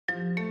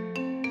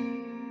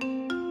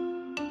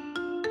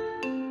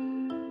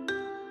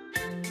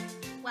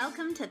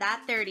Welcome to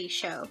That 30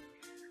 Show,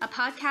 a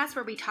podcast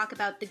where we talk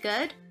about the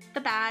good, the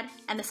bad,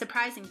 and the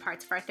surprising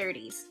parts of our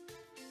 30s.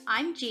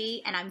 I'm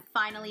G, and I'm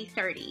finally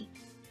 30.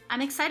 I'm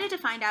excited to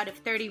find out if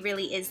 30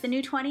 really is the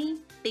new 20,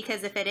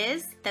 because if it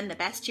is, then the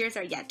best years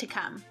are yet to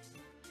come.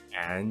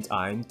 And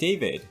I'm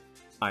David.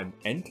 I'm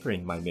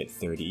entering my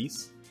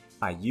mid-30s.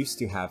 I used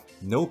to have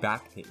no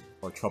back pain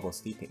or trouble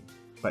sleeping,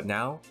 but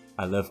now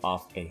I live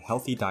off a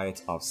healthy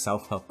diet of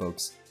self-help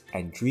books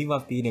and dream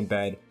of being in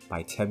bed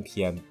by 10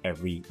 p.m.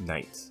 every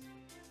night.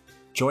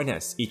 Join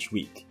us each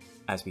week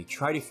as we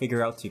try to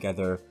figure out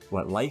together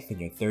what life in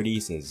your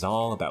 30s is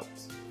all about.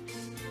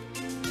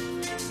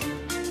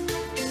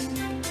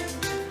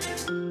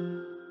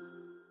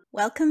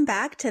 Welcome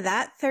back to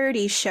That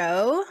 30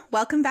 Show.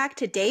 Welcome back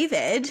to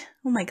David.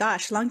 Oh my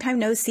gosh, long time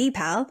no see,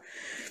 pal.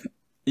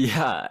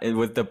 Yeah,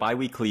 with the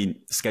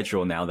bi-weekly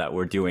schedule now that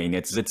we're doing,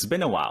 it's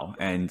been a while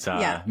and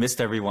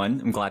missed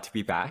everyone. I'm glad to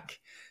be back.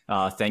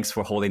 Thanks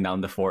for holding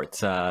down the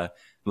fort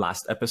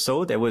last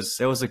episode. It was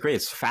a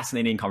great,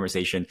 fascinating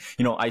conversation.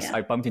 You know,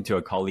 I bumped into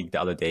a colleague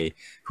the other day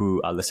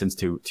who listens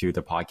to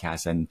the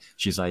podcast, and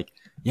she's like,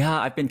 "Yeah,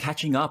 I've been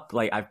catching up.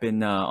 Like, I've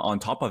been on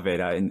top of it."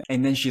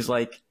 And then she's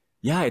like,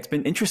 "Yeah, it's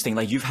been interesting.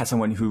 Like, you've had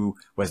someone who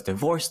was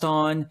divorced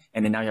on,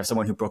 and then now you have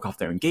someone who broke off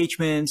their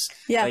engagements.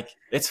 Yeah, like,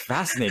 it's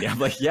fascinating." I'm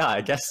like, "Yeah,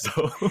 I guess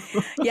so."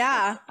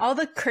 Yeah, all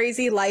the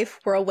crazy life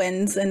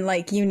whirlwinds and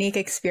like unique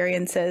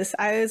experiences.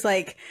 I was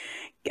like,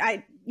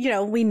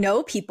 we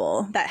know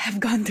people that have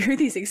gone through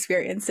these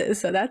experiences,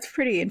 so that's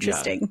pretty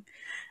interesting.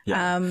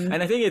 Yeah. And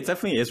I think it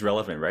definitely is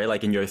relevant, right?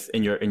 Like in your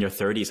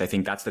 30s, I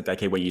think that's the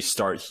decade when you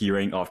start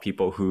hearing of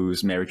people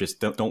whose marriages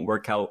don't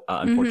work out,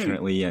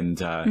 unfortunately. And,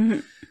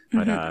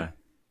 that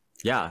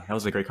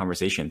was a great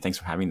conversation. Thanks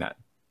for having that.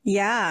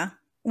 Yeah.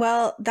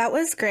 Well, that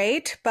was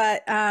great.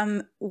 But,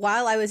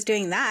 while I was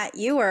doing that,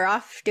 you were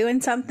off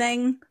doing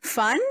something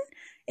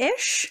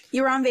fun-ish.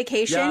 You were on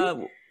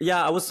vacation.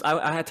 Yeah,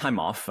 I had time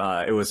off.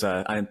 It was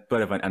a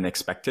bit of an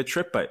unexpected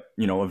trip, but,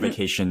 a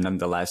vacation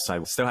nonetheless.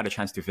 I still had a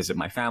chance to visit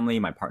my family,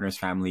 my partner's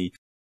family.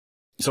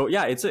 So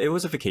yeah, it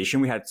was a vacation.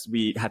 We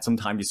had some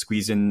time to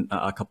squeeze in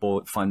a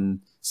couple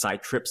fun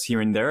side trips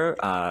here and there.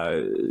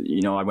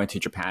 I went to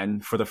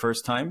Japan for the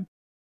first time.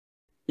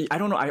 I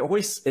don't know.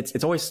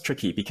 It's always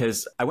tricky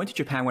because I went to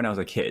Japan when I was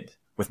a kid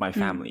with my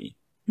family.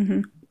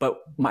 Mm-hmm. But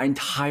my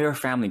entire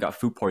family got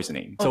food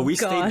poisoning. So we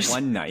stayed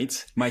one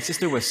night. My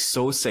sister was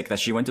so sick that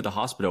she went to the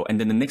hospital. And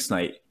then the next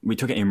night, we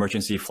took an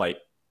emergency flight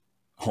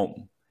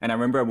home. And I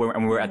remember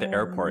when we were at the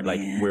airport, like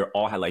we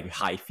all had like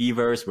high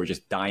fevers. We were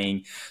just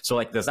dying. So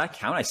like, does that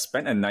count? I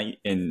spent a night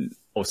in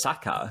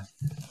Osaka.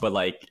 But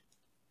like,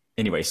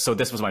 anyway, so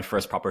this was my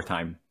first proper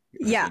time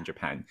in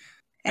Japan.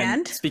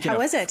 And how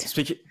was it?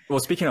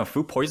 Speaking of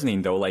food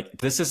poisoning, though, like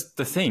this is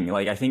the thing.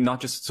 Like I think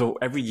not just so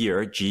every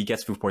year G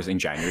gets food poisoning in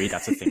January.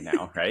 That's a thing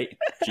now, right?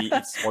 G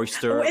eats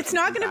oyster. It's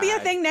not going to be a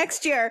thing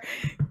next year.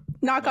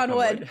 Knock on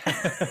wood.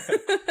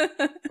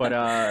 But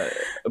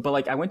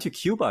like I went to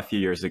Cuba a few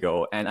years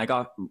ago and I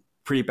got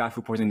pretty bad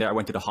food poisoning there. I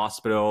went to the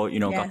hospital,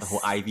 got the whole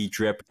IV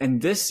drip.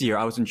 And this year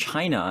I was in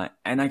China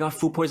and I got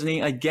food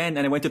poisoning again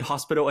and I went to the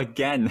hospital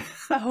again.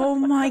 Oh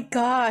my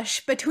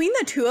gosh. Between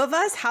the two of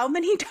us, how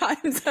many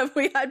times have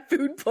we had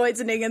food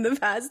poisoning in the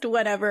past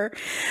whatever?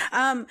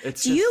 Are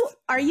you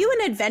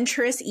an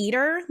adventurous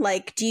eater?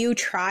 Like, do you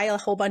try a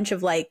whole bunch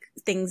of like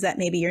things that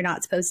maybe you're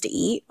not supposed to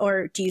eat,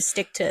 or do you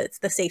stick to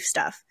the safe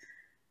stuff?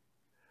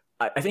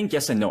 I think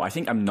yes and no. I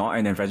think I'm not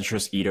an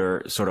adventurous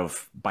eater sort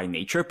of by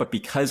nature, but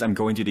because I'm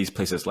going to these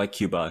places like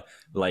Cuba,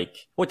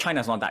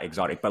 China's not that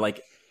exotic, but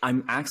like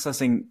I'm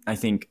accessing, I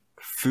think,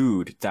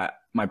 food that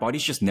my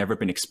body's just never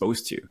been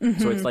exposed to. Mm-hmm.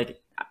 So it's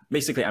like,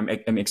 basically I'm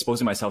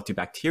exposing myself to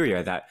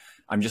bacteria that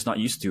I'm just not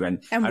used to.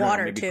 And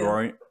water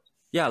too.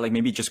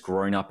 Maybe just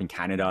growing up in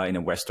Canada in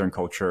a Western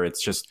culture,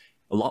 it's just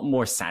a lot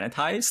more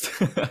sanitized,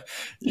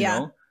 you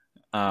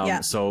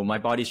know? So my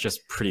body's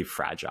just pretty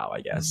fragile,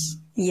 I guess.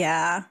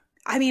 Yeah.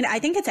 I mean, I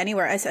think it's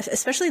anywhere,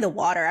 especially the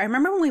water. I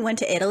remember when we went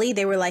to Italy,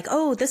 they were like,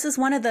 "Oh, this is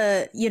one of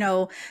the,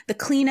 the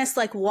cleanest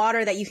like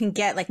water that you can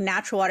get, like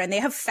natural water." And they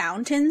have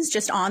fountains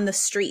just on the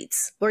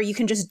streets where you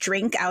can just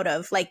drink out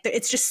of, like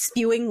it's just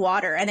spewing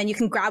water. And then you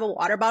can grab a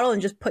water bottle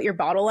and just put your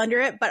bottle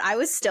under it. But I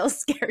was still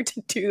scared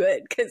to do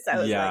it because I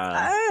was like,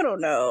 I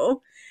don't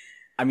know.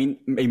 I mean,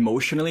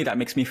 emotionally, that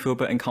makes me feel a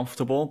bit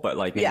uncomfortable, but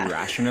like maybe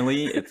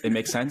rationally, it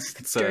makes sense.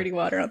 It's dirty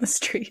water on the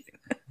street.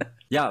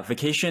 Yeah,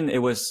 vacation, it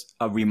was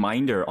a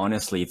reminder,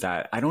 honestly,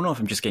 that I don't know if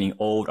I'm just getting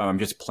old or I'm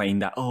just playing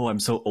that, oh, I'm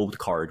so old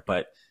card,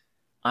 but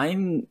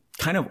I'm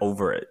kind of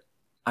over it.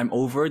 I'm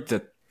over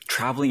the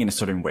traveling in a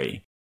certain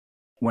way.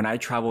 When I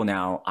travel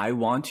now, I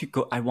want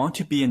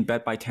to be in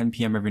bed by 10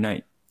 p.m. every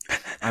night.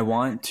 I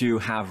want to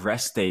have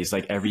rest days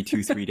like every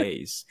 2-3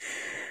 days.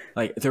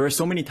 Like there are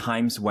so many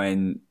times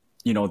when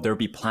there'll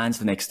be plans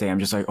the next day. I'm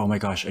just like, oh my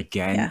gosh,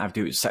 again, I have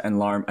to set an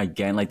alarm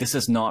again. Like this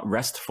is not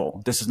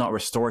restful. This is not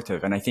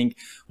restorative. And I think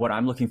what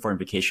I'm looking for in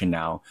vacation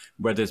now,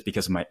 whether it's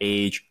because of my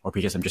age or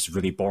because I'm just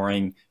really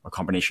boring or a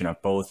combination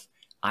of both,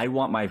 I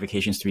want my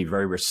vacations to be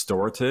very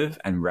restorative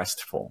and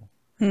restful.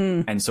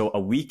 And so a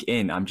week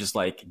in, I'm just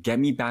like, get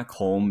me back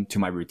home to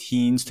my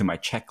routines, to my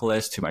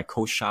checklist, to my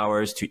cold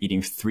showers, to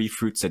eating 3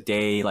 fruits a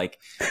day. Like,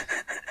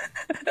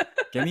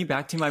 get me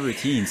back to my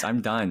routines.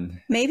 I'm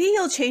done. Maybe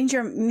you'll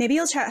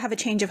have a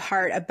change of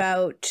heart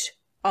about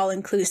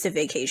all-inclusive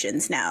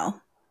vacations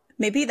now.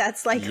 Maybe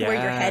that's like where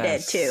you're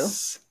headed to.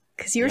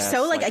 Because you're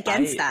so like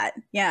against that.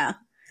 Yeah.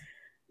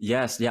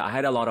 Yes. Yeah. I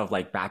had a lot of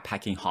like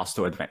backpacking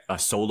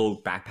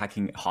solo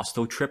backpacking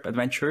hostel trip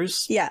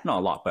adventures. Yeah. Not a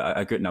lot, but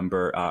a good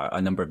number,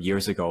 a number of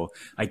years ago.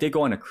 I did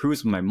go on a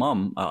cruise with my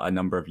mom a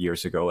number of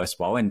years ago as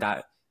well. And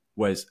that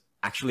was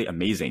actually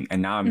amazing.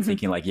 And now I'm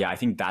thinking like, yeah, I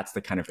think that's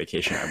the kind of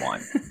vacation I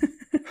want.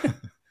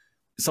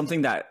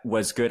 Something that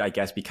was good, I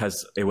guess,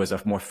 because it was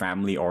a more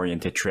family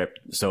oriented trip.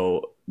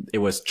 So it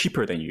was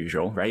cheaper than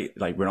usual, right?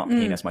 Like we're not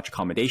paying as much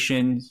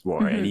accommodation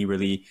or any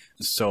really.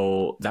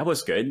 So that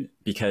was good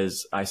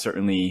because I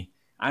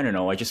don't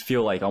know, I just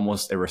feel like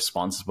almost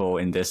irresponsible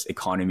in this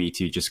economy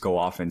to just go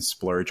off and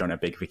splurge on a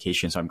big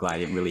vacation. So I'm glad I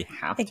didn't really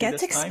have to. It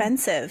gets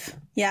expensive.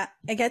 Yeah,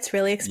 it gets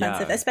really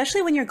expensive,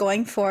 especially when you're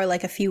going for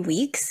like a few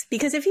weeks.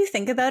 Because if you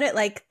think about it,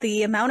 like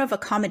the amount of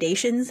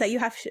accommodations that you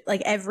have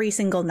like every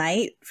single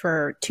night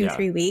for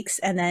 2-3 weeks,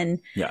 and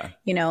then,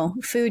 you know,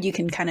 food you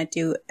can kind of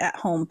do at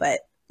home, but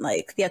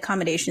like the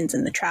accommodations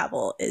and the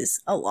travel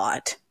is a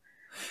lot.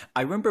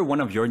 I remember one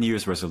of your New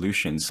Year's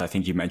resolutions, I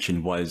think you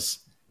mentioned was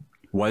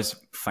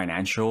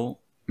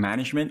financial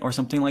management or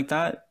something like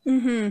that.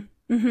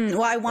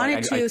 Well, I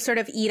wanted to sort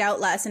of eat out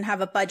less and have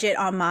a budget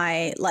on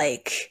my,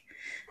 like,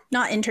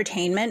 not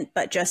entertainment,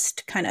 but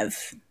just kind of,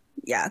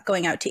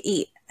 going out to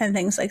eat and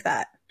things like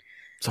that.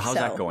 So how's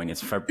that going?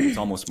 It's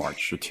almost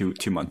March, or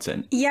two months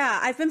in. Yeah,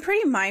 I've been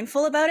pretty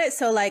mindful about it.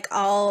 So like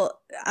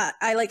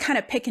I like kind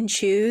of pick and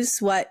choose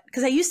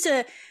because I used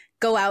to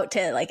go out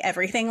to like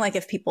everything. Like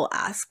if people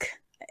ask,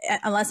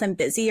 unless I'm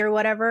busy or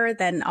whatever,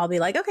 then I'll be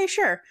like, okay,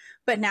 sure.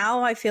 But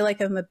now I feel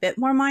like I'm a bit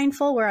more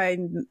mindful, where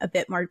I'm a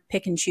bit more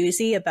pick and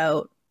choosy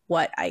about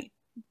what I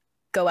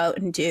go out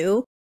and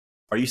do.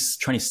 Are you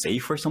trying to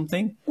save for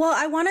something? Well,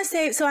 I want to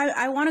save. So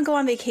I want to go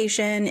on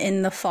vacation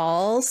in the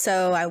fall.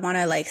 So I want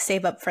to like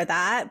save up for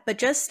that. But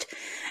just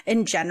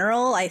in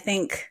general, I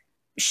think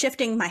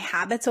shifting my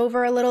habits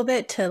over a little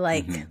bit to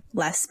like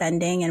less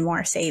spending and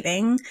more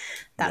saving.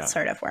 That's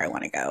sort of where I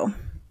want to go.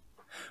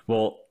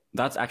 Well,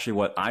 that's actually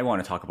what I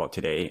want to talk about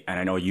today. And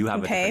I know you have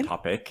a different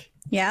topic.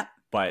 Yeah.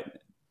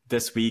 But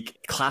this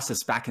week, class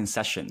is back in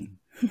session.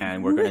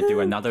 And we're going to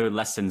do another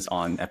lessons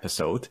on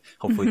episode.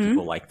 Hopefully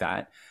people like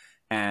that.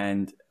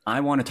 And I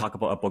want to talk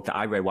about a book that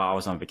I read while I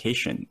was on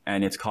vacation.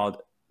 And it's called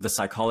The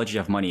Psychology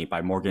of Money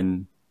by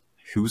Morgan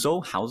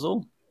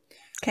Housel.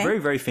 Okay. Very,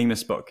 very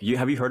famous book.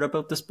 Have you heard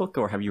about this book,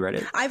 or have you read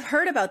it? I've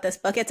heard about this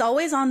book. It's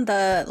always on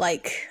the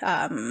like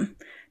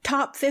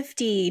top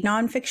 50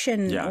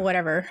 nonfiction or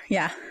whatever.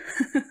 Yeah.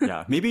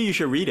 Yeah. Maybe you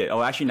should read it.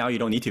 Oh, actually, now you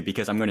don't need to,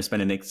 because I'm going to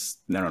spend the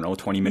next,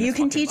 20 minutes. You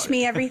can teach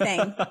me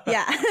everything.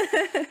 Yeah.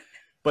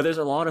 But there's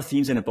a lot of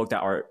themes in the book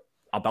that are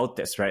about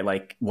this, right?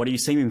 Like, what are you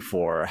saving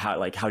for?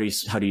 How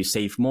do you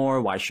save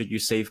more? Why should you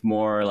save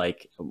more?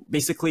 Like,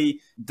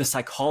 basically, the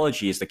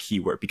psychology is the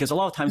key word, because a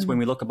lot of times when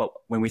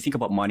we think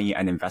about money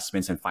and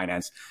investments and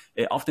finance,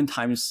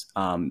 oftentimes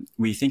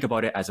we think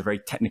about it as a very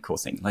technical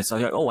thing. Like,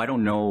 oh, I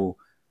don't know,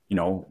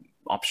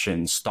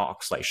 options,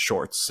 stocks, like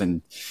shorts,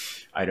 and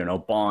I don't know,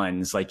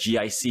 bonds, like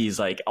GICs,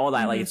 like all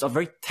that. Like, it's a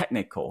very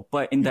technical.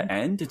 But in the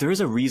end, there is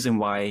a reason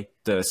why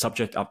the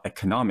subject of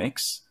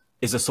economics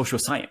is a social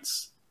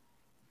science.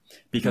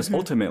 Because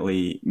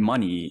ultimately,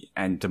 money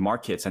and the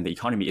markets and the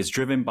economy is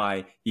driven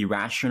by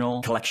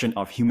irrational collection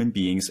of human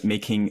beings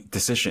making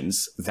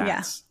decisions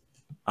that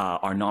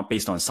are not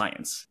based on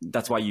science.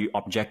 That's why you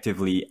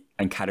objectively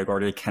and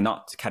categorically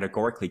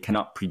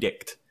cannot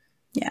predict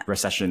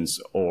recessions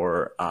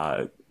or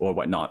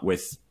whatnot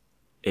with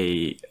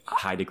a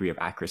high degree of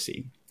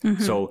accuracy.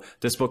 So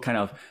this book kind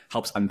of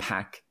helps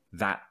unpack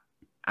that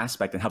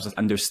aspect and helps us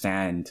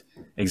understand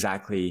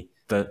exactly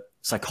the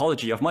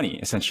psychology of money,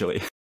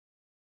 essentially.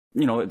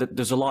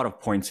 There's a lot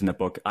of points in the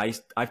book.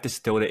 I've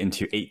distilled it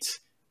into 8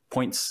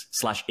 points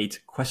 /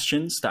 8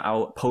 questions that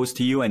I'll pose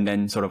to you and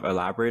then sort of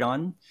elaborate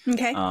on.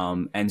 Okay.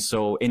 And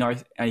so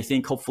I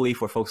think hopefully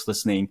for folks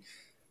listening,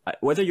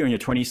 whether you're in your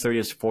 20s,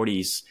 30s,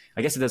 40s,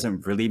 I guess it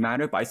doesn't really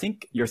matter, but I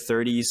think your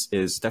 30s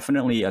is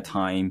definitely a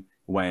time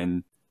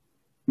when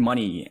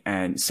money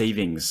and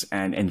savings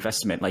and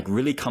investment like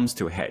really comes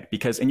to a head.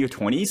 Because in your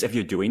 20s, if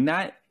you're doing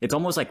that, it's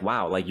almost like,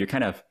 wow, like you're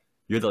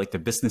the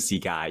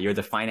businessy guy, you're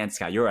the finance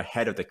guy, you're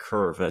ahead of the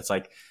curve. It's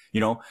like,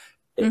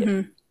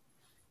 and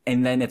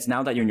then it's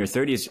now that you're in your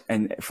 30s,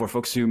 and for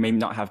folks who may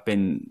not have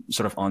been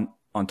sort of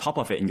on top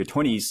of it in your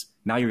 20s,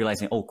 now you're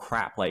realizing, oh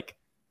crap, like,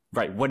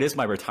 right, what is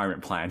my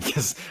retirement plan?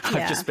 Because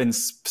I've just been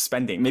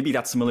spending. Maybe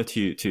that's similar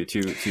to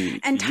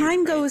and to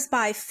time goes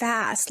by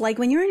fast. Like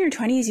when you're in your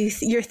 20s,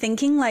 you're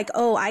thinking like,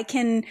 oh,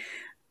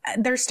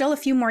 there's still a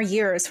few more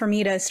years for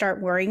me to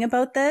start worrying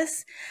about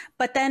this.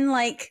 But then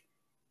like,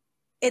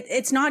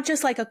 it's not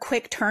just like a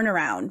quick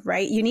turnaround,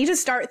 right? You need to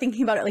start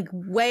thinking about it like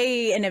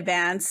way in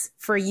advance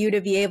for you to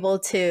be able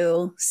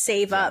to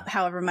save up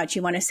however much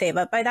you want to save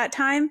up by that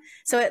time.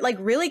 So it like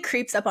really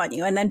creeps up on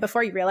you. And then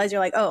before you realize,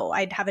 you're like, oh,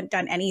 I haven't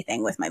done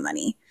anything with my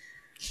money.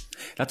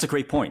 That's a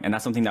great point. And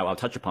that's something that I'll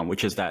touch upon,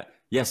 which is that,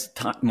 yes,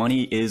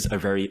 money is a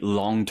very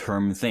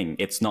long-term thing.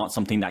 It's not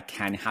something that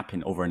can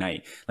happen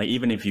overnight. Like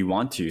even if you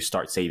want to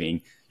start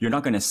saving, you're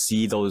not going to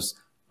see those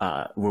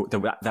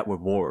that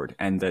reward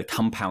and the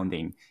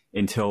compounding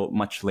until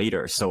much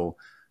later. So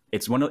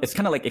it's kind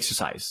of like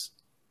exercise.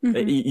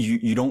 Mm-hmm.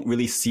 You don't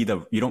really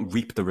you don't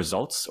reap the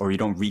results, or you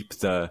don't reap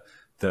the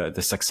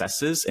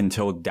successes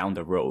until down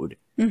the road.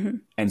 Mm-hmm.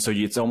 And so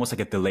it's almost like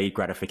a delayed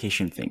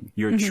gratification thing.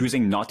 You're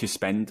choosing not to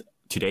spend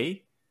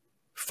today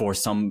for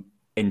some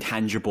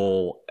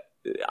intangible,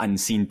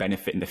 unseen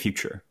benefit in the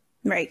future.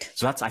 Right.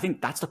 So I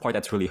think that's the part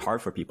that's really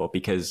hard for people,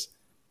 because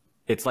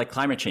it's like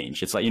climate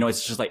change. It's like,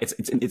 it's just like,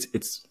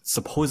 it's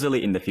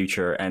supposedly in the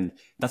future, and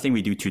nothing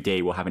we do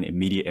today will have an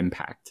immediate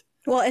impact.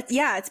 Well,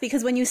 it's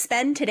because when you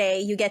spend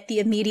today, you get the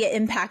immediate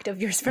impact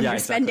of your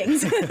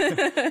spendings.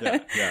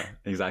 yeah,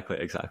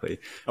 exactly.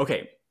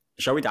 Okay.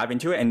 Shall we dive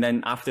into it? And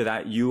then after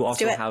that, you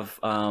also have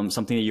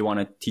something that you want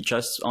to teach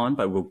us on,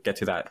 but we'll get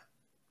to that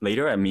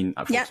later. I mean,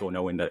 folks will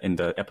know in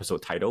the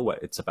episode title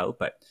what it's about,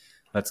 but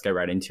let's get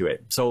right into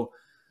it. So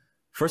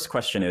first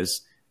question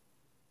is,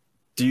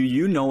 do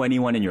you know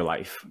anyone in your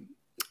life,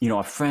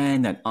 a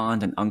friend, an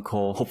aunt, an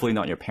uncle, hopefully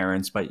not your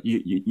parents, but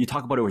you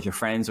talk about it with your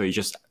friends, or you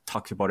just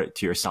talk about it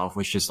to yourself,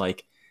 which is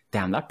like,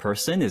 damn, that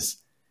person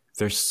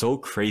they're so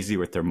crazy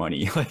with their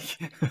money. Like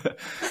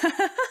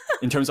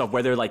in terms of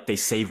whether like they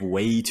save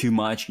way too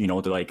much, they're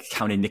like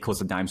counting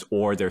nickels and dimes,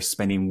 or they're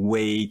spending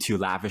way too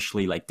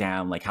lavishly. Like,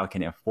 damn, like how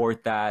can I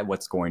afford that?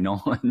 What's going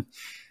on?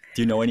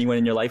 Do you know anyone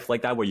in your life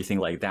like that, where you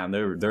think like, damn,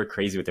 they're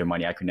crazy with their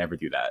money. I could never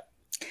do that.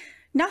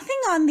 Nothing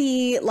on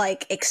the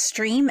like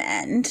extreme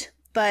end,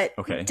 but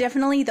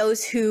definitely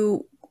those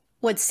who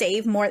would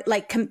save more,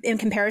 like in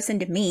comparison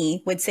to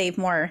me, would save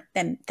more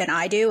than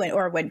I do,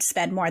 or would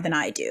spend more than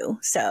I do.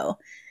 So,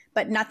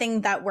 but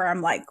nothing that where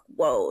I'm like,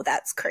 whoa,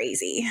 that's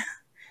crazy.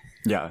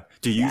 Yeah.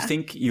 Do you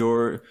think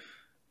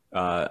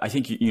I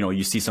think,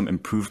 you see some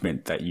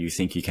improvement that you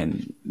think you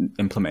can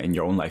implement in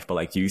your own life, but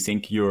like, do you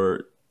think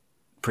you're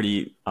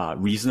pretty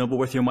reasonable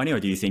with your money, or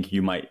do you think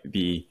you might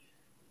be,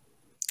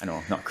 I don't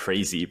know, not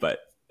crazy, but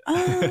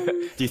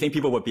do you think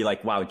people would be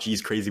like, wow,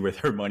 G's crazy with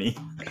her money?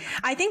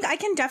 I think I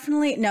can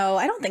definitely, no,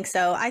 I don't think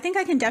so. I think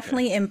I can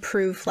definitely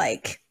improve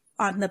like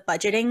on the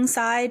budgeting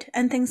side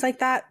and things like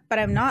that, but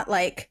I'm not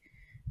like,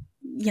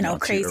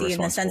 crazy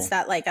in the sense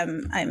that like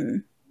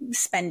I'm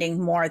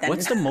spending more than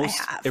what's the most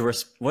I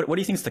have. What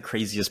do you think is the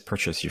craziest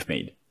purchase you've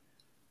made?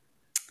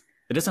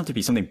 It doesn't have to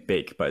be something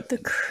big, but the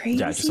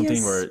craziest just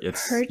something where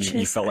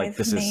you felt like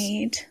this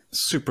is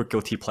super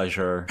guilty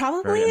pleasure.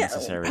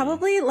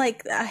 Probably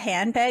like a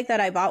handbag that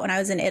I bought when I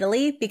was in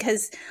Italy,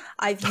 because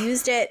I've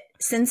used it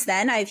since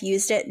then. I've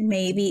used it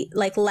maybe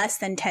like less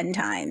than 10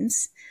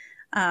 times.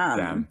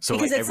 So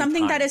because it's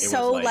something that is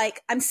so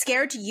like I'm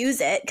scared to use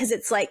it because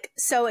it's like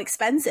so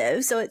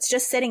expensive. So it's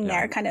just sitting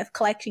there kind of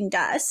collecting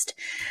dust.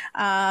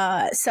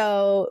 But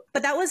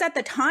that was at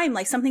the time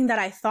like something that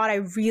I thought I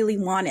really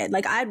wanted.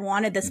 Like I'd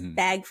wanted this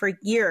bag for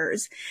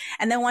years.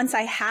 And then once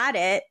I had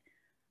it,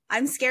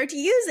 I'm scared to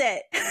use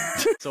it.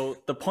 So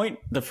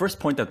the first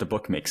point that the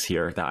book makes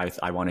here that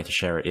I wanted to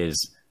share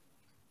is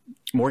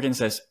Morgan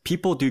says,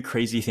 people do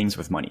crazy things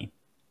with money.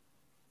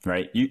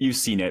 Right? You've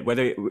seen it,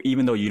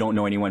 even though you don't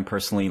know anyone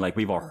personally, like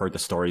we've all heard the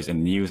stories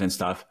in the news and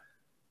stuff.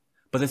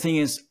 But the thing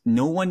is,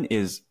 no one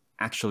is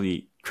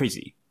actually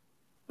crazy.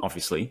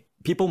 Obviously,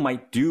 people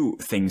might do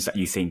things that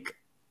you think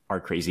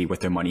are crazy with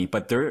their money,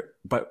 but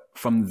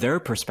from their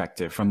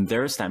perspective, from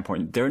their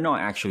standpoint, they're not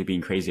actually being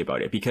crazy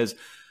about it, because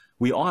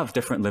we all have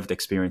different lived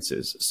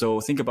experiences.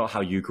 So think about how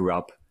you grew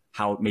up,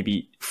 how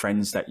maybe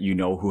friends that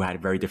who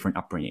had very different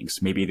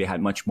upbringings, maybe they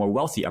had much more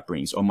wealthy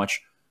upbringings or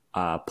much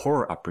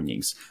poorer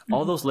upbringings.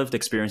 All those lived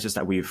experiences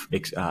that we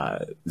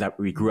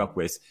grew up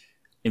with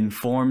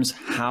informs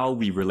how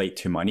we relate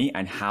to money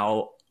and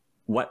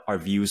what our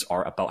views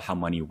are about how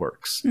money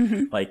works.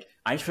 Like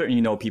I certainly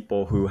know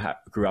people who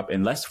grew up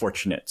in less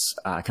fortunate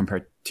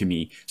compared to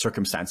me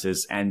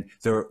circumstances, and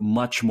they're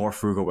much more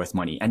frugal with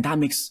money, and that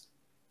makes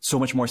so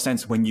much more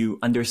sense when you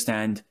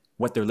understand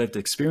what their lived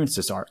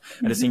experiences are.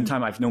 At the same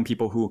time, I've known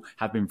people who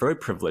have been very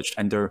privileged,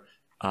 and they're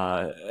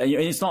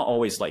it's not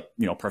always like,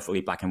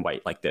 perfectly black and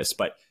white like this,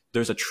 but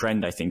there's a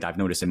trend I think that I've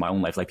noticed in my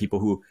own life, like people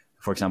who,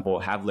 for example,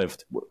 have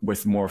lived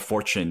with more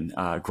fortune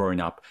growing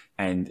up,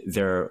 and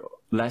they're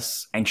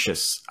less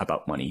anxious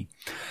about money.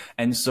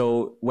 And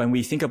so when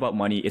we think about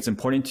money, it's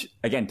important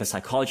again, the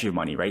psychology of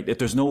money, right? If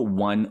there's no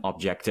one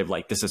objective,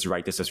 like this is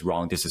right, this is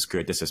wrong, this is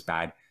good, this is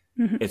bad.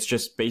 It's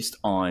just based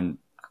on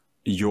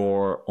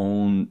your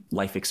own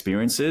life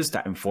experiences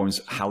that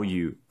informs how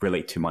you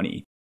relate to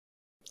money.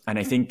 And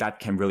I think that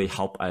can really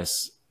help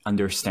us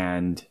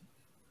understand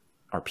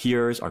our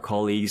peers, our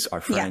colleagues,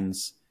 our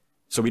friends,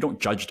 so we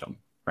don't judge them,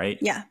 right?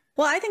 Yeah.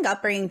 Well, I think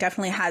upbringing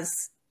definitely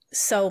has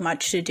so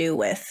much to do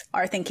with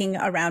our thinking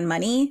around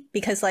money,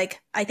 because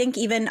like I think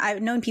even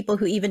I've known people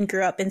who even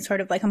grew up in sort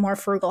of like a more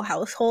frugal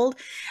household,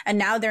 and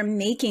now they're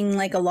making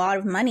like a lot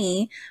of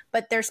money,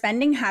 but their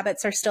spending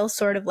habits are still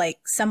sort of like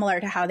similar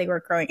to how they were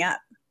growing up.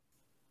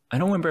 I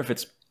don't remember if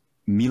it's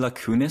Mila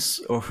Kunis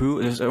or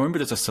who. I remember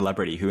there's a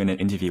celebrity who in an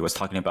interview was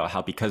talking about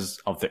how because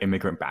of their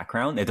immigrant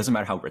background, it doesn't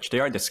matter how rich they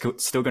are, they're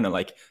still going to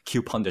like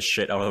coupon the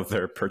shit out of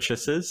their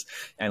purchases.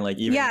 And like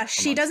even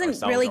she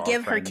doesn't really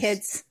give her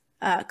kids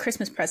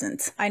Christmas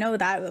presents. I know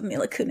that with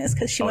Mila Kunis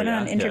because she went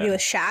on an interview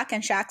with Shaq,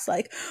 and Shaq's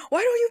like,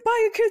 why don't you buy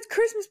your kids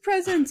Christmas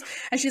presents?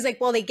 And she's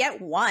like, well, they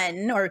get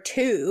 1 or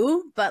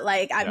 2, but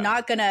like, I'm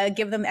not going to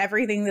give them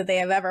everything that they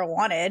have ever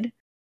wanted.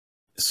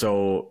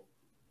 So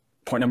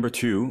point number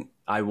 2,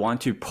 I want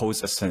to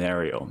pose a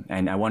scenario,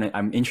 and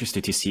I'm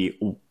interested to see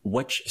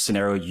which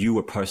scenario you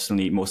were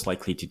personally most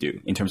likely to do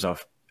in terms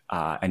of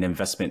an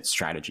investment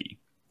strategy.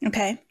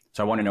 Okay.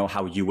 So I want to know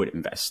how you would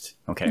invest.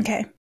 Okay.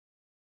 Okay.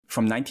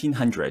 From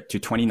 1900 to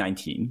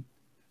 2019,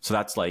 so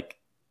that's like,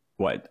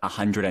 what,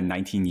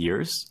 119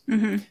 years?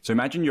 Mm-hmm. So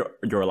imagine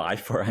you're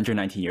alive for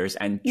 119 years,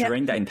 and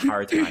during that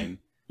entire time,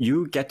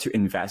 you get to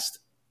invest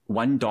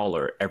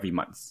 $1 every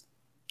month.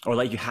 Or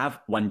like you have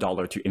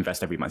 $1 to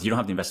invest every month. You don't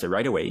have to invest it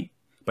right away,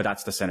 but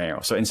that's the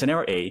scenario. So in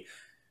scenario A,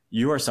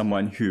 you are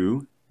someone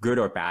who, good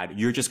or bad,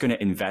 you're just going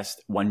to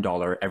invest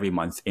 $1 every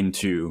month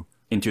into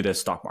the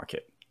stock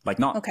market. Like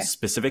not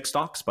specific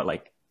stocks, but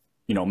like,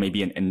 you know,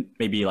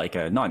 maybe like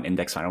a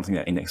non-index fund. I don't think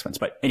that index funds,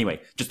 but anyway,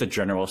 just a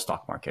general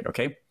stock market.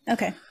 Okay.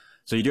 Okay.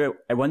 So you do it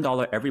at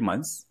 $1 every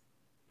month.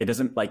 It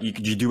doesn't like you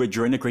do it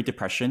during the Great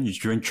Depression,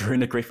 during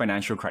the Great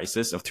Financial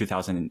Crisis of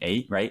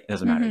 2008, right? It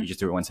doesn't matter. You just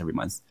do it once every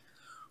month.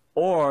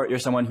 Or you're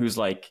someone who's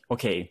like,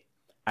 okay,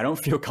 I don't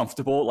feel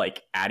comfortable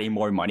like adding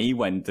more money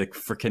when the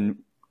freaking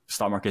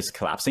stock market is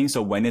collapsing.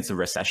 So when it's a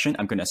recession,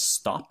 I'm going to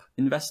stop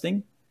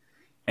investing.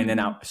 And then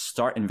I'll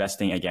start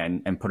investing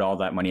again and put all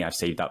that money I've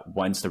saved up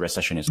once the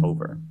recession is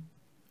over.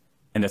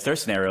 And the third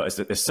scenario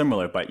is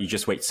similar, but you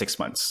just wait 6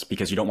 months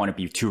because you don't want to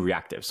be too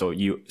reactive. So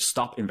you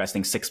stop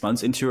investing 6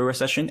 months into a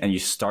recession and you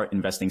start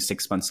investing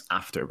 6 months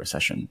after a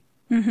recession.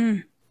 Mm-hmm.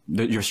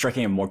 You're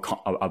striking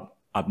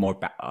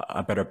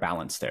a better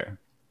balance there.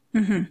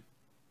 Mm-hmm.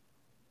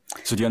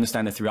 So do you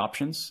understand the 3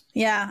 options?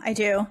 Yeah, I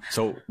do.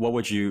 So what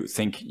would you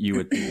think you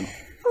would do?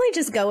 Probably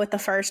just go with the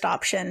first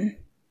option.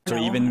 So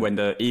even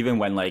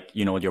when like,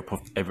 you know,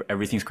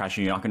 everything's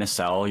crashing, you're not going to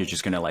sell. You're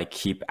just going to like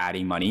keep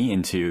adding money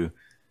into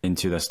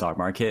the stock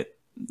market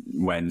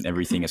when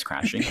everything is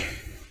crashing.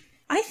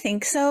 I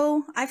think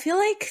so. I feel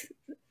like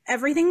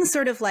everything's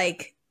sort of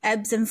like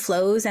ebbs and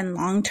flows and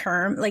long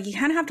term. Like you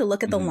kind of have to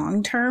look at the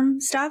long term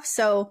stuff.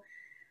 So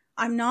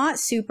I'm not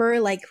super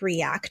like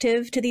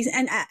reactive to these.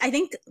 And I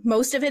think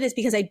most of it is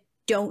because I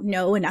don't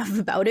know enough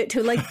about it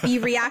to like be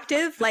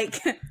reactive. Like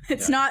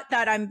it's not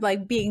that I'm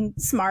like being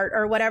smart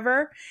or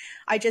whatever.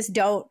 I just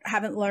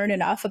haven't learned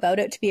enough about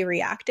it to be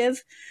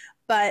reactive.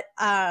 But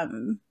I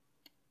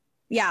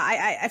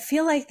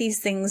feel like these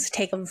things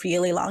take a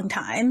really long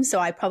time. So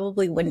I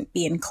probably wouldn't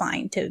be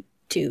inclined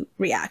to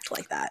react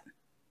like that.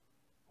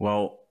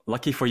 Well,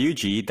 lucky for you,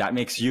 G, that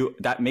makes you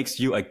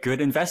a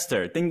good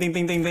investor. Ding, ding,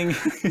 ding, ding, ding.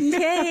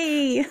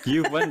 Yay.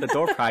 You won the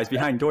door prize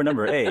behind door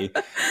number A.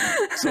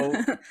 So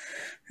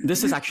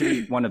this is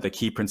actually one of the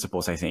key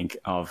principles, I think,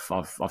 of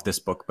this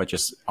book, but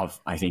just of,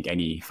 I think,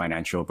 any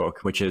financial book,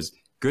 which is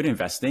good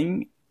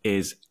investing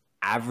is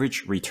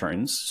average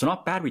returns. So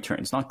not bad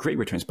returns, not great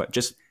returns, but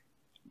just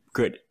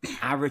good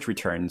average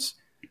returns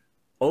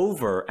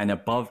over and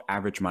above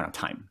average amount of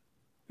time.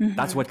 Mm-hmm.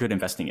 That's what good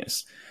investing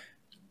is.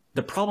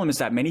 The problem is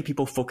that many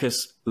people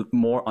focus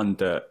more on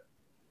the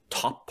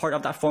top part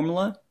of that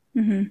formula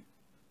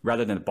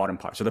rather than the bottom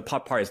part. So the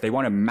top part is they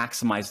want to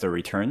maximize their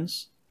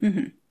returns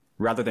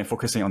rather than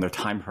focusing on their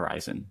time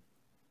horizon.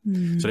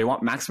 So they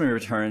want maximum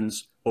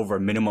returns over a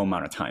minimum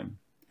amount of time.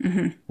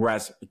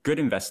 Whereas good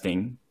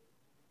investing,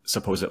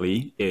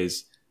 supposedly,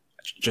 is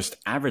just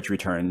average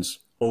returns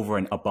over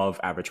and above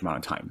average amount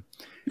of time.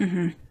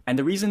 And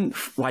the reason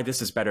why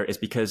this is better is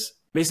because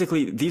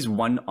basically these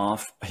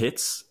one-off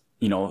hits,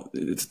 you know,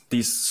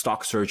 these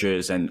stock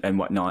surges and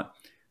whatnot,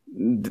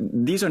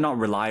 these are not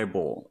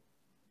reliable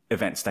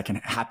events that can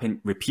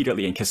happen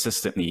repeatedly and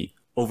consistently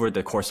over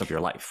the course of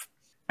your life.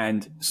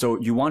 And so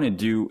you want to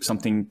do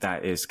something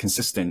that is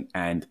consistent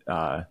and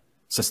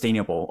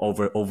sustainable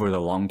over the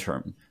long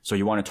term. So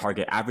you want to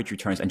target average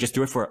returns and just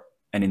do it for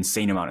an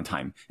insane amount of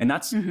time. And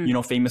that's, you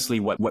know,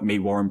 famously what made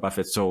Warren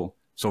Buffett so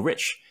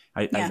rich.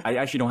 I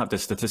actually don't have the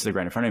statistic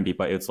right in front of me,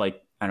 but it's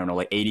like, I don't know,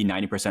 like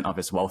 80-90% of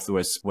his wealth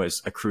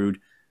was accrued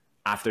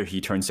after he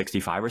turned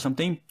 65 or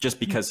something, just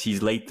because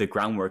he's laid the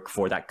groundwork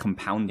for that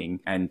compounding.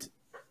 And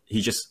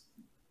he just,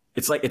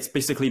 it's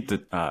basically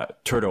the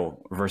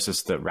turtle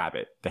versus the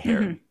rabbit, the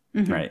hare,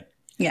 right?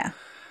 Yeah.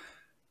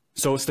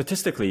 So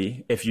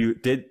statistically, if you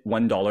did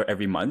 $1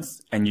 every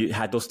month and you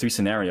had those 3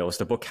 scenarios,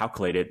 the book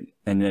calculated,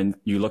 and then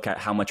you look at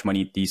how much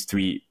money these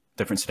 3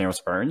 different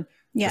scenarios earn,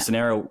 the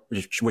scenario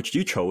which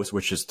you chose,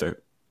 which is the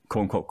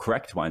quote unquote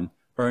correct one,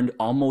 earned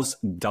almost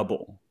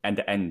double at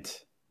the end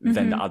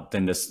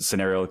than the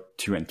scenario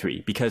 2 and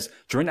 3, because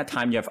during that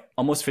time you have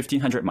almost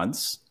 1,500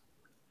 months,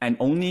 and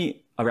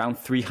only around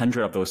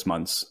 300 of those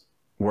months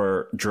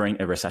were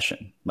during a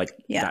recession, like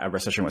that a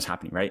recession was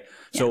happening, right?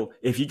 Yeah. So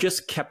if you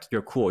just kept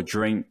your cool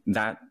during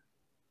that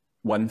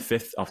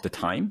 1/5 of the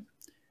time,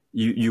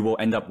 you will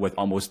end up with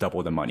almost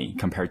double the money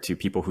compared to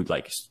people who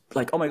like,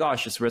 oh my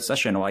gosh, it's a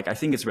recession, or like, I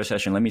think it's a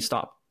recession, let me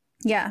stop.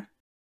 Yeah.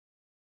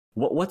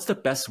 What's the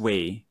best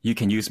way you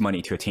can use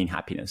money to attain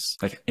happiness?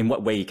 Like, in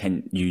what way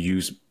can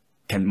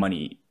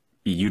money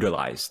be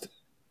utilized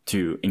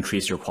to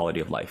increase your quality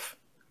of life?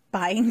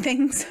 Buying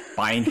things.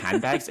 Buying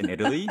handbags in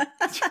Italy?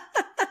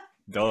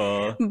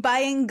 Duh.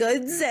 Buying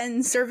goods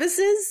and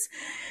services?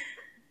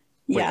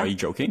 Wait, are you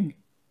joking?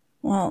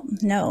 Well,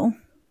 no.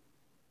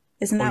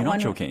 Isn't that you're one?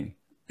 Not joking.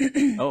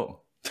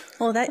 Oh.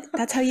 Well,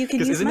 that's how you can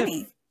use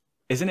money.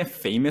 Isn't it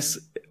famous?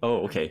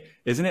 Oh, okay.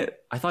 Isn't it?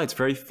 I thought it's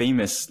very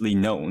famously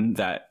known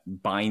that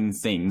buying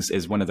things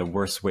is one of the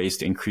worst ways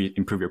to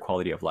improve your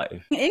quality of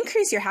life.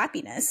 Increase your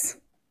happiness.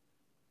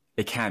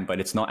 It can, but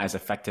it's not as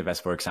effective as,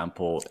 for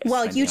example.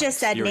 Well, you just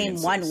said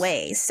name one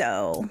way,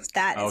 so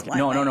that is one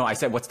way. No. I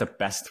said what's the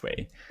best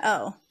way.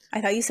 Oh, I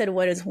thought you said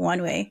what is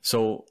one way.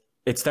 So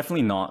it's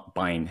definitely not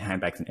buying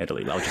handbags in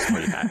Italy. I'll just tell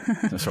you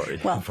that. I'm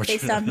sorry. Well,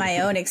 based on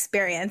my own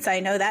experience, I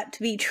know that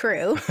to be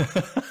true.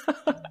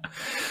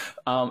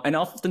 And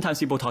oftentimes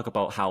people talk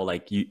about how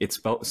it's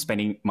about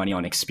spending money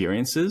on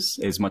experiences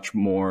is much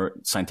more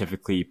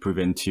scientifically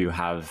proven to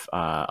have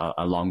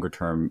a longer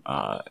term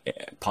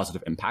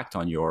positive impact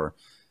on your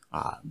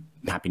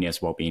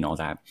happiness, well-being, all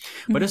that.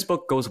 But this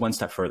book goes one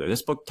step further.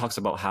 This book talks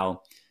about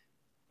how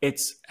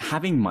it's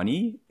having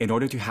money in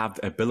order to have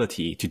the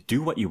ability to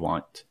do what you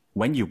want,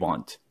 when you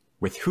want,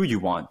 with who you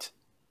want,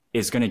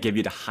 is going to give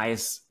you the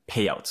highest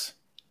payouts,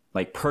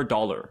 like per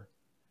dollar.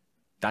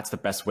 That's the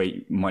best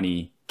way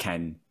money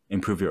can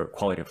improve your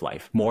quality of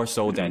life, more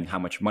so than how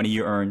much money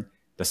you earn,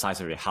 the size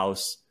of your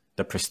house,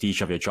 the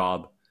prestige of your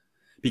job.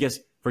 Because,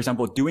 for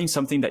example, doing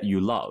something that you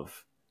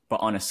love, but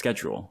on a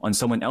schedule, on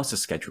someone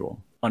else's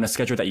schedule, on a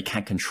schedule that you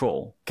can't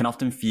control, can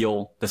often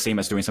feel the same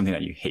as doing something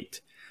that you hate.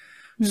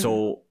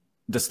 So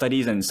the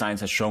studies and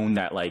science has shown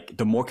that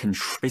the more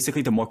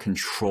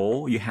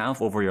control you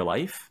have over your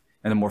life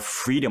and the more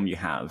freedom you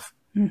have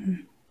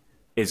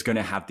is going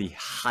to have the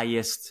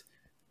highest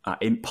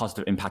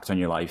positive impact on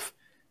your life.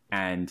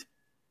 And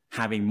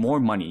having more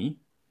money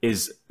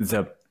is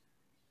the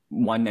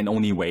one and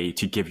only way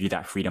to give you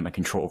that freedom and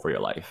control over your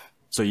life.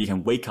 So you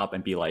can wake up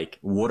and be like,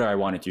 what do I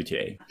want to do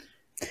today?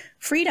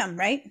 Freedom,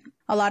 right?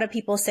 A lot of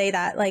people say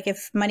that,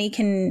 if money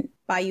can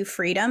buy you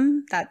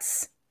freedom,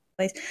 that's,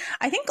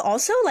 I think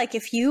also,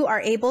 if you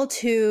are able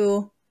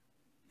to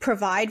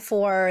provide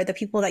for the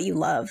people that you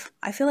love,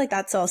 I feel like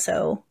that's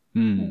also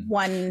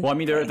one. Well, I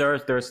mean, there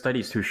are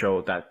studies to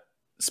show that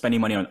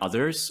spending money on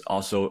others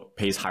also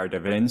pays higher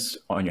dividends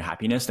on your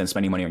happiness than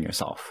spending money on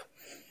yourself.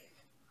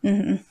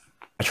 I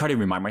try to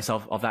remind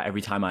myself of that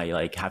every time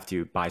I have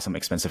to buy some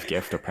expensive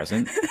gift or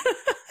present.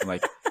 I'm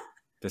like,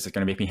 this is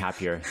going to make me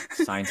happier.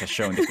 Science has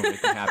shown this will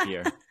make me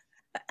happier.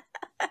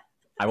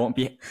 I won't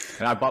be.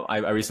 I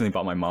recently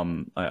bought my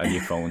mom a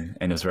new phone,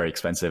 and it was very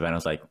expensive. And I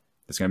was like,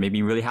 this is going to make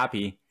me really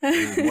happy.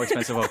 This is more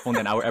expensive of a phone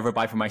than I would ever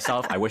buy for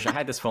myself. I wish I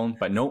had this phone,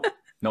 but no,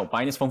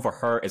 buying this phone for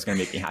her is going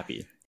to make me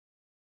happy.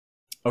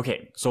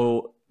 Okay,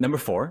 so number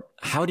 4,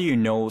 how do you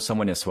know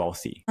someone is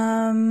wealthy?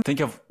 Think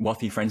of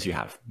wealthy friends you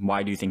have.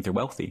 Why do you think they're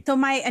wealthy? So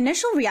my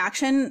initial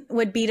reaction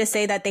would be to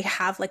say that they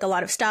have a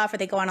lot of stuff, or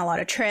they go on a lot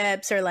of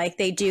trips, or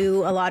they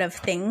do a lot of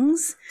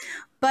things.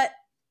 But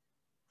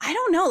I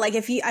don't know,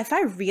 if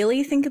I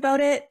really think about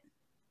it,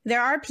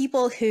 there are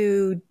people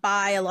who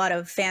buy a lot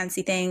of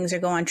fancy things or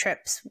go on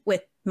trips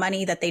with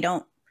money that they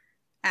don't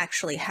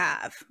actually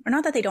have. Or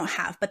not that they don't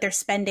have, but they're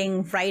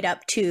spending right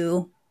up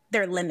to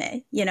their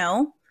limit,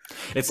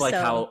 It's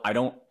how I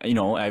don't,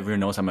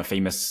 everyone knows I'm a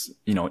famous,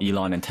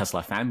 Elon and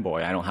Tesla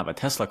fanboy. I don't have a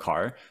Tesla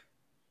car.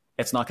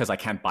 It's not because I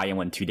can't buy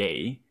one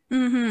today.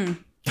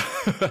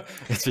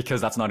 It's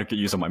because that's not a good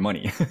use of my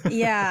money.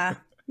 Yeah.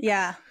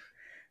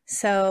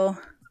 So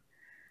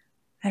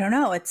I don't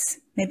know. It's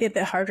maybe a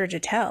bit harder to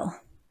tell.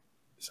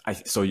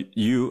 So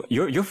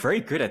you're very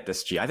good at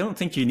this, G. I don't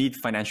think you need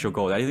financial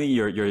goals. I think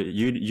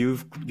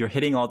you're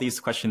hitting all these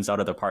questions out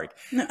of the park.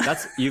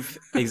 You've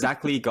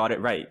exactly got it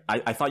right.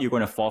 I thought you were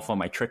going to fall for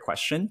my trick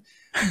question,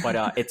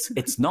 but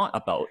it's not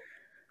about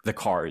the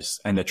cars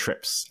and the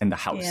trips and the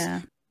house.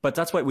 Yeah. But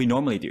that's what we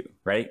normally do,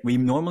 right? We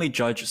normally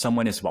judge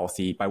someone is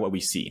wealthy by what we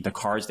see, the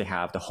cars they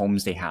have, the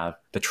homes they have,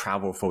 the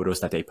travel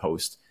photos that they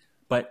post.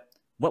 But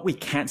what we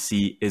can't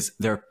see is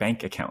their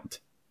bank account.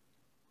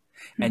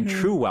 And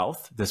true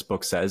wealth, this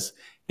book says,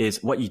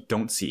 is what you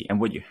don't see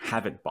and what you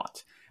haven't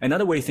bought.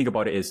 Another way to think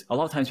about it is a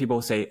lot of times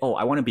people say, oh,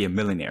 I want to be a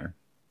millionaire.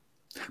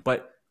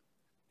 But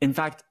in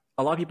fact,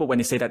 a lot of people, when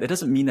they say that, it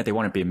doesn't mean that they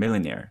want to be a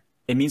millionaire.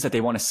 It means that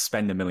they want to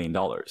spend $1 million.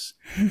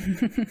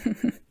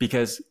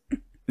 Because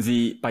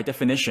by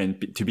definition,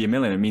 to be a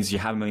millionaire means you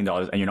have $1 million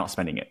and you're not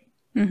spending it,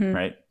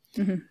 right?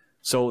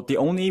 So the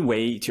only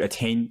way to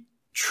attain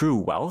true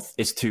wealth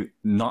is to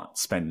not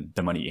spend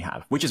the money you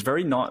have, which is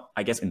very not,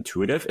 I guess,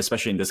 intuitive,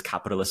 especially in this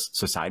capitalist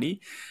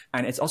society.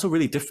 And it's also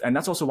really and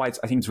that's also why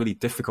I think it's really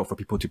difficult for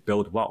people to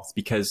build wealth,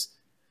 because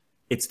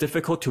it's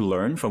difficult to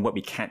learn from what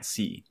we can't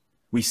see.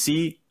 We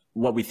see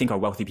what we think are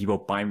wealthy people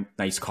buying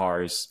nice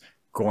cars,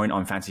 going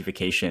on fancy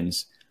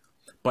vacations,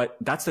 but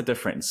that's the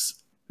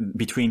difference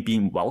between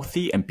being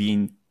wealthy and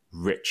being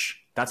rich.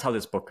 That's how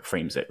this book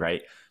frames it,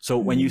 right? So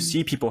when you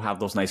see people have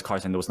those nice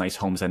cars and those nice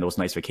homes and those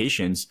nice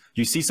vacations,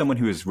 you see someone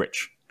who is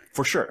rich,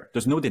 for sure.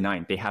 There's no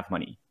denying they have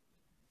money.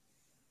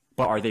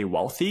 But are they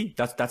wealthy?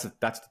 That's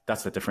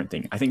a different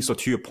thing. I think so.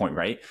 To your point,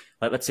 right?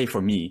 Like, let's say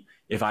for me,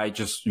 if I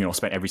just,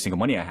 spend every single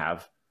money I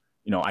have,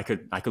 I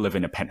could live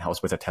in a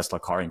penthouse with a Tesla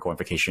car and go on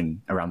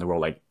vacation around the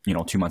world, like,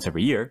 2 months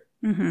every year.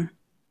 Mm-hmm.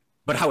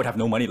 But I would have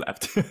no money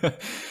left.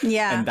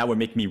 Yeah. And that would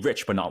make me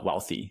rich, but not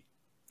wealthy.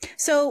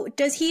 So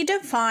does he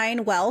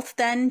define wealth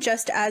then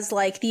just as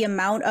like the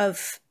amount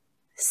of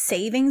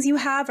savings you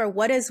have, or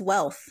what is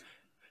wealth?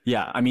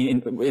 Yeah. I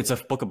mean, it's a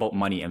book about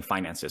money and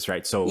finances,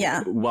 right? So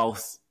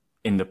wealth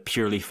in the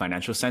purely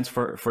financial sense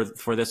for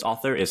this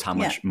author is how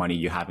much money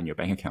you have in your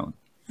bank account.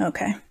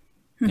 Okay.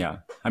 Yeah.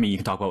 I mean, you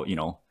can talk about,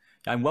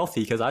 I'm wealthy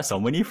because I have so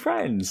many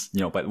friends,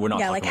 but we're not.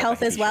 Yeah, like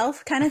health is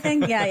wealth kind of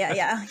thing.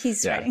 Yeah.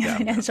 He's writing a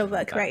financial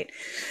book, right?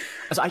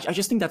 So I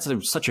just think that's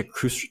such a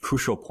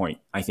crucial point,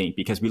 I think,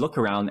 because we look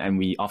around and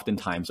we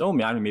oftentimes, oh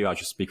man, maybe I'll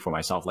just speak for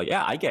myself. Like,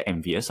 yeah, I get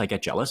envious. I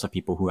get jealous of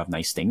people who have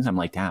nice things. I'm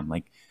like, damn,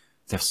 like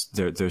they're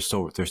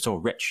so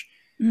rich.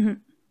 Mm-hmm.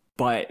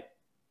 But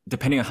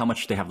depending on how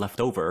much they have left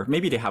over,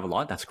 maybe they have a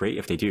lot. That's great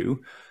if they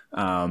do.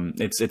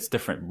 It's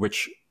different.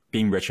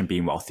 Being rich and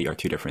being wealthy are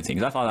two different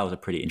things. I thought that was a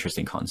pretty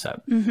interesting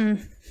concept.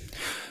 Mm-hmm.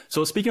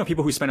 So speaking of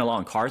people who spend a lot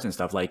on cars and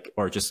stuff, like,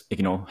 or just,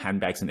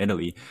 handbags in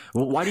Italy,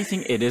 why do you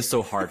think it is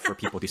so hard for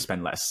people to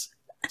spend less?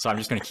 So I'm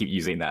just going to keep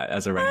using that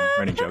as a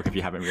running joke if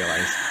you haven't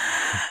realized.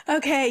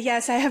 Okay.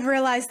 Yes, I have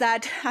realized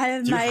that. I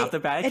have do you have the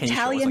bag? Can you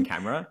show us on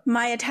camera?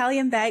 My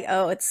Italian bag.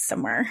 Oh, it's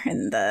somewhere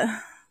in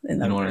the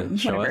room.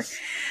 Show whatever. Us?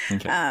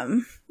 Okay.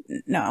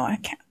 No, I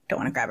can't. Don't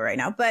want to grab it right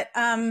now. But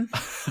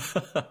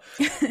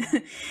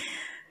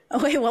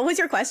oh, wait, what was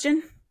your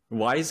question?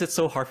 Why is it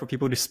so hard for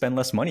people to spend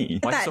less money?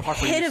 Why is it so hard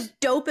for hit of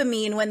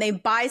dopamine when they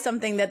buy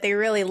something that they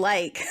really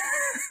like?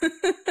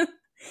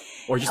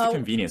 Or just the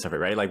convenience of it,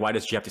 right? Like, why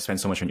does you have to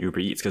spend so much on Uber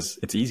Eats? Because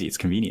it's easy, it's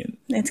convenient.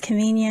 It's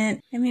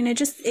convenient. I mean,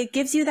 it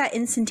gives you that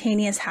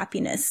instantaneous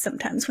happiness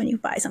sometimes when you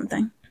buy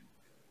something.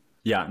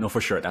 Yeah, no,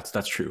 for sure.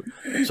 That's true.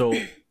 So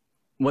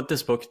what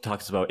this book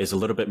talks about is a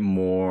little bit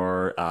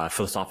more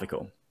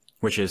philosophical,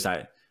 which is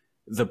that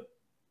the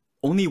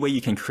only way you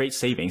can create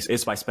savings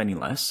is by spending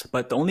less,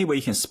 but the only way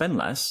you can spend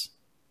less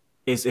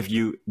is if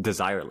you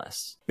desire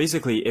less.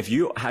 Basically, if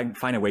you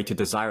find a way to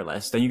desire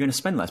less, then you're going to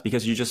spend less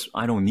because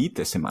I don't need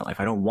this in my life.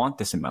 I don't want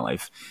this in my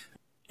life.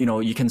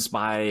 You can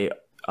buy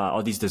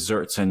all these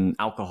desserts and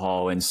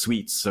alcohol and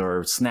sweets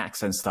or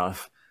snacks and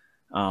stuff.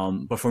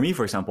 But for me,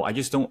 for example, I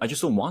just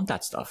don't want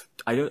that stuff.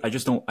 I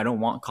don't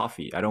want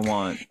coffee. I don't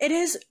want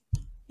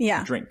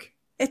a drink.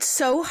 It's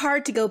so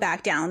hard to go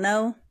back down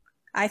though.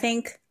 I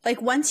think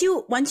like once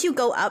you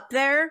go up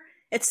there,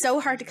 it's so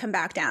hard to come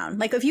back down.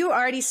 Like if you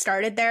already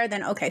started there,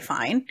 then okay,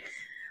 fine.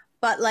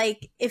 But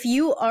like if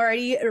you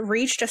already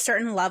reached a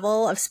certain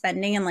level of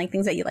spending and like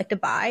things that you like to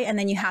buy, and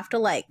then you have to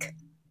like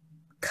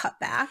cut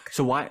back.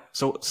 So why?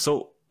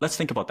 So let's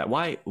think about that.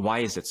 Why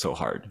is it so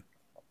hard?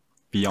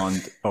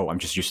 Beyond, I'm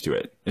just used to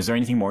it. Is there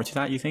anything more to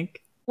that, you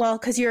think? Well,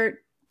 because you're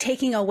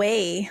taking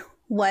away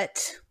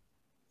what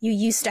you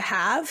used to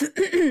have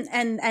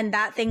and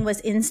that thing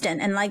was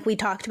instant. And like we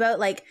talked about,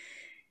 like,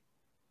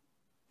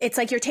 it's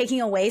like you're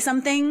taking away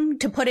something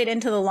to put it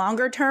into the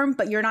longer term,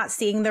 but you're not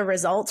seeing the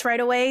results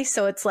right away.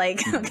 So it's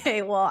like,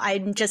 okay, well,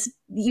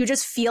 you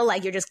just feel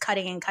like you're just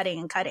cutting and cutting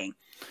and cutting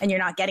and you're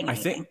not getting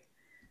anything.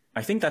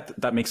 I think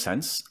that makes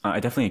sense. I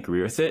definitely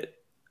agree with it.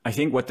 I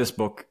think what this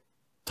book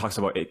talks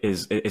about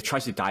is it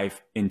tries to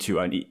dive into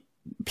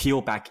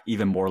peel back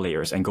even more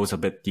layers and goes a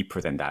bit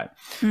deeper than that.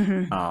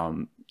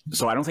 Mm-hmm.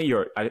 So I don't think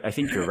I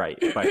think you're right,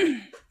 but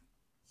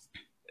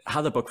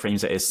how the book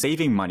frames it is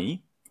saving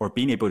money or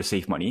being able to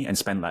save money and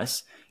spend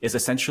less is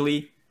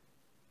essentially,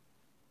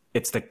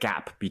 it's the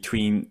gap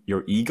between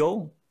your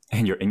ego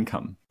and your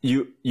income.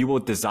 You will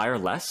desire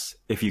less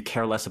if you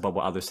care less about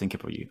what others think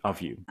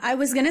of you. I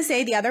was going to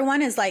say the other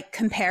one is like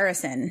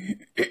comparison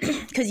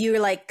because you're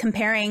like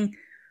comparing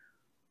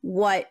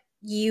what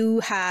you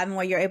have and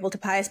what you're able to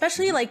buy,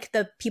 especially like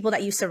the people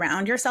that you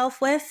surround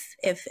yourself with.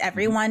 If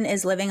everyone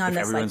is living on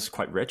this, everyone's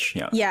quite rich,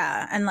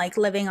 and like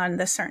living on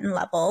this certain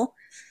level,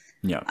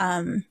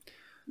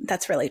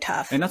 that's really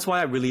tough. And that's why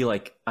I really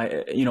like,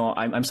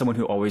 I'm someone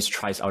who always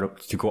tries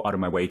to go out of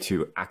my way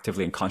to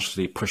actively and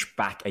consciously push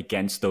back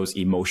against those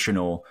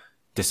emotional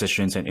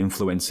decisions and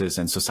influences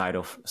and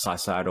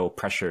societal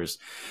pressures.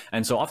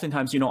 And so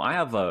oftentimes, I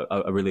have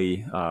a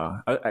really,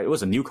 it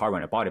was a new car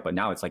when I bought it, but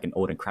now it's like an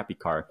old and crappy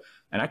car.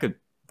 And I could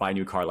buy a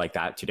new car like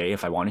that today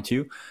if I wanted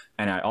to.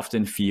 And I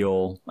often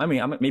feel, I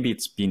mean, maybe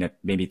it's being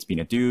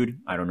a dude,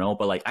 I don't know,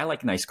 but like I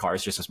like nice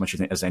cars just as much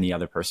as any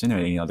other person or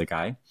any other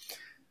guy.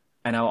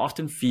 And I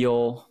often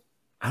feel,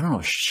 I don't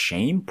know,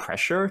 shame,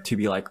 pressure to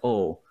be like,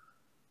 oh,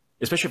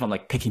 especially if I'm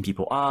like picking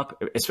people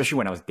up, especially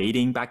when I was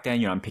dating back then,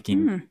 you know, I'm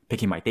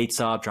picking my dates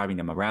up, driving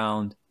them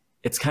around.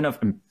 It's kind of,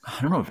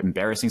 I don't know if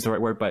embarrassing is the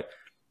right word, but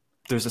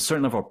there's a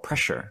certain level of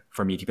pressure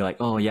for me to be like,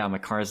 oh yeah, my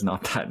car is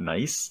not that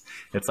nice.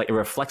 It's like, it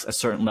reflects a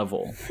certain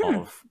level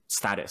of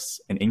status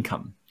and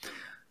income.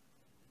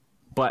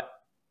 But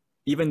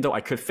even though I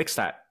could fix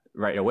that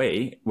right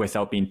away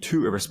without being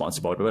too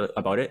irresponsible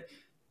about it,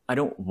 I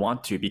don't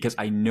want to, because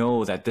I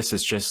know that this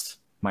is just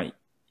my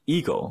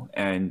ego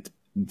and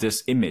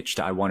this image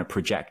that I want to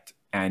project.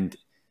 And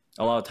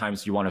a lot of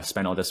times you want to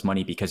spend all this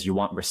money because you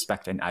want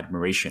respect and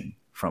admiration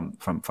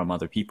from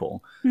other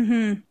people.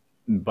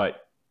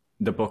 But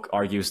the book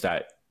argues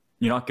that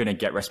you're not going to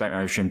get respect and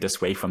admiration this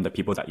way from the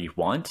people that you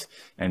want,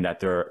 and that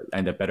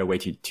the better way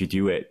to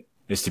do it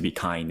is to be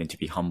kind and to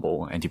be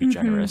humble and to be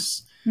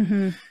generous.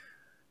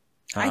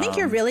 I think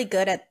you're really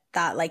good at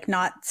that, like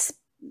not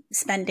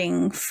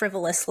spending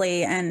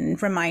frivolously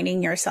and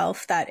reminding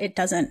yourself that it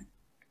doesn't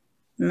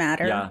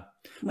matter. Yeah.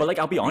 But like,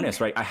 I'll be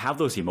honest, right? I have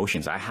those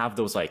emotions. I have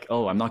those like,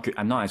 oh, I'm not good.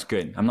 I'm not as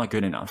good. I'm not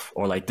good enough.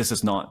 Or like, this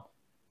is not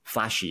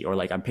flashy. Or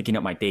like, I'm picking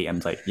up my date. I'm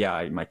like,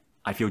 yeah,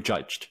 I feel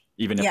judged,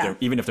 even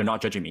if they're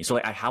not judging me. So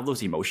like, I have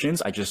those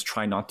emotions. I just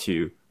try not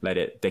to let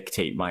it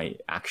dictate my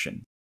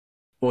action.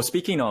 Well,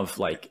 speaking of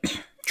like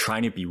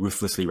trying to be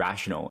ruthlessly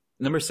rational,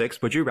 number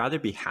 6, would you rather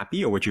be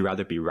happy or would you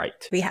rather be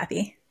right? Be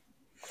happy.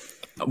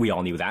 We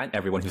all knew that.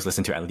 Everyone who's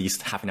listened to at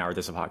least half an hour of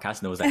this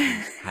podcast knows that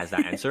he has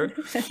that answer.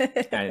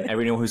 And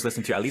everyone who's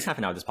listened to at least half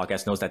an hour of this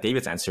podcast knows that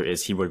David's answer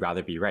is he would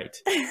rather be right.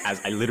 As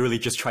I literally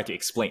just tried to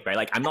explain, right?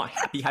 Like, I'm not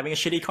happy having a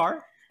shitty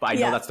car, but I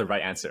know that's the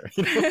right answer.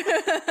 You know?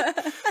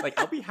 Like,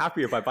 I'll be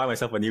happier if I buy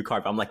myself a new car,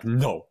 but I'm like,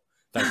 no,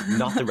 that's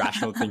not the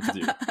rational thing to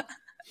do.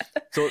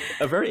 So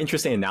a very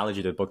interesting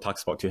analogy the book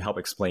talks about to help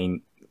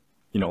explain,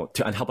 you know,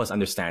 to help us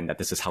understand that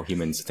this is how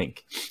humans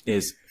think,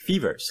 is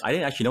fevers. I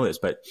didn't actually know this,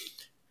 but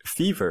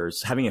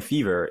having a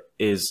fever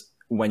is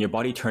when your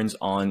body turns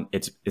on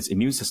its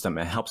immune system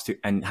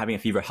and having a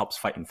fever helps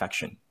fight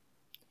infection.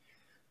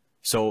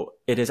 So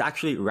it is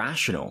actually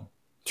rational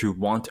to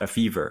want a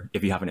fever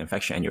if you have an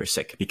infection and you're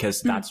sick,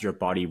 because that's your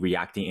body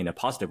reacting in a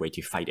positive way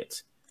to fight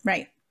it.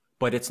 Right.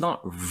 But it's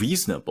not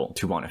reasonable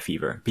to want a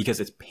fever because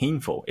it's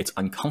painful. It's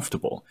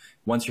uncomfortable.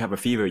 Once you have a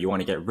fever, you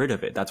want to get rid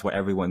of it. That's what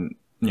everyone,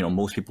 you know,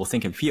 most people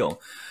think and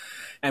feel.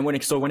 And when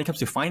it comes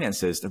to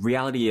finances, the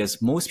reality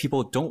is most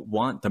people don't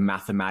want the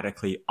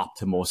mathematically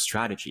optimal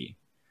strategy.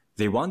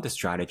 They want the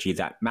strategy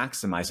that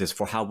maximizes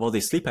for how well they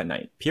sleep at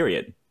night,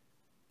 period.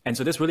 And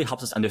so this really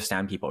helps us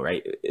understand people,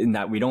 right? In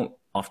that we don't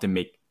often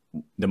make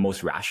the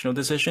most rational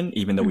decision,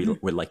 even though we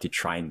would like to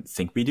try and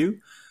think we do.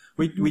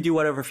 We do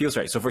whatever feels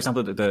right. So for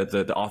example,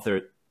 the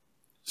author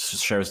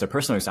shares the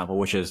personal example,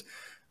 which is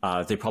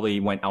they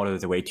probably went out of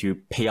their way to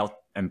pay out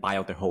and buy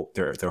out their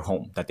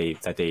home that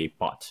they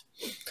bought.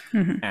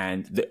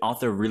 And the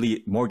author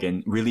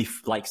Morgan really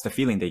likes the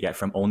feeling they get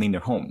from owning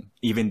their home,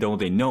 even though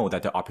they know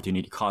that the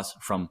opportunity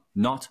cost from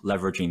not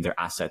leveraging their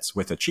assets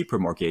with a cheaper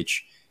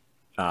mortgage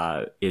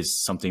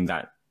is something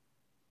that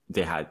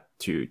they had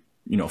to,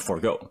 you know,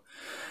 forego.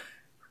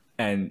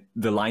 And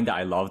the line that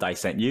I loved I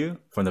sent you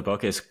from the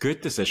book is,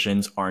 good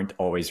decisions aren't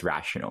always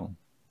rational.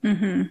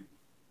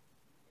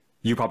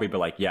 You probably be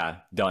like, yeah,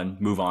 done,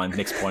 move on,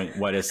 next point.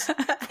 What is...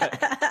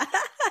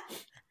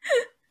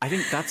 I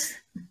think that's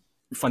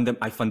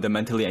I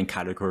fundamentally and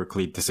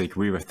categorically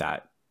disagree with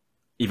that,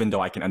 even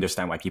though I can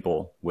understand why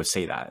people would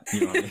say that.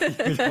 You know what I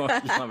mean? You don't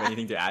have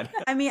anything to add?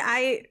 I mean,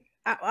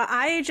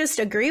 I just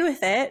agree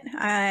with it.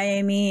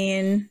 I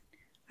mean,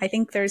 I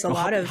think there's a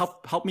lot of...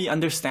 Help me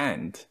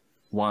understand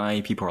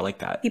why people are like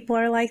that. People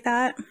are like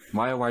that.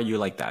 Why are you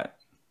like that?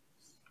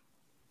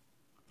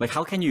 Like,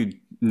 how can you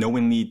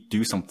knowingly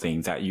do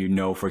something that you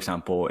know, for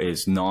example,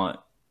 is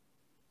not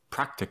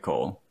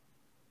practical,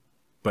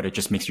 but it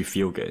just makes you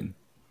feel good?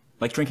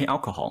 Like drinking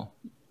alcohol.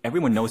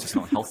 Everyone knows it's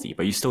not healthy,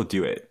 but you still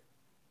do it.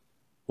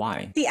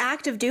 Why? The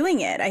act of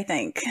doing it, I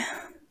think.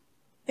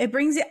 It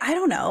brings it, I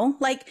don't know.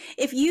 Like,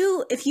 if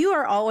you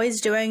are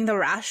always doing the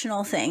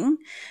rational thing,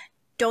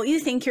 don't you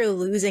think you're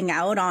losing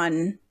out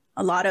on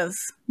a lot of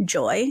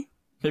joy?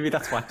 Maybe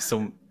that's why I'm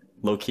so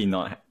low-key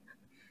not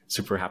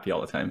super happy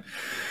all the time.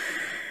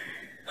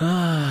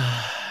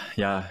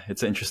 Yeah,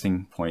 it's an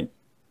interesting point.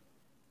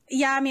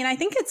 Yeah, I mean, I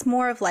think it's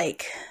more of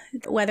like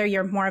whether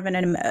you're more of an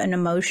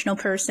emotional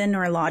person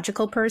or a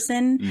logical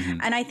person.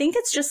 And I think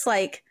it's just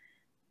like,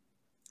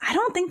 I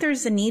don't think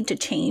there's a need to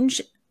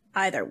change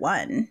either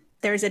one.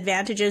 There's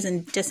advantages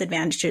and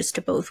disadvantages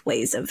to both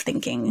ways of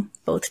thinking,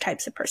 both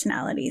types of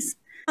personalities.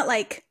 Not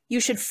like you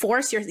should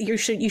force you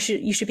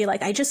should be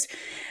like, I just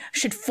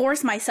should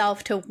force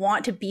myself to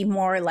want to be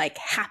more like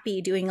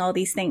happy doing all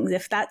these things.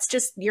 If that's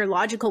just your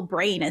logical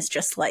brain is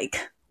just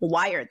like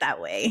wired that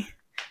way,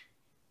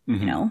 you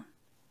know?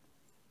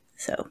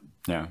 So.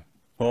 Yeah.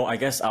 Well, I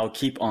guess I'll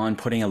keep on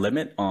putting a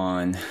limit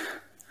on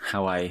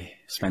how I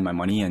spend my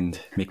money and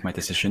make my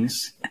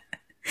decisions.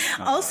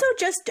 Also,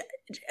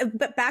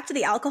 but back to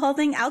the alcohol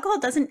thing, alcohol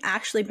doesn't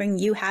actually bring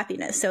you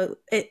happiness. So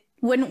it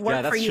wouldn't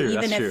work for you,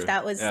 even if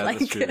that was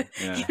like, even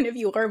if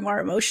you were more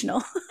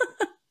emotional.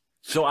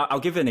 So I'll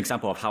give an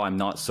example of how I'm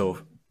not so,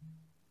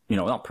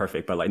 not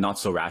perfect, but like not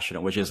so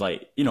rational, which is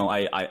like,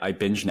 I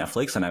binge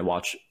Netflix and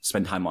I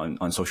spend time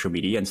on social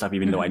media and stuff,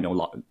 even though I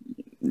know,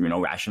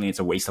 rationally it's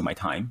a waste of my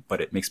time, but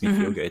it makes me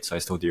feel good. So I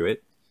still do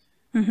it.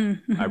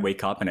 I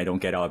wake up and I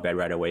don't get out of bed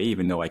right away,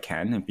 even though I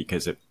can,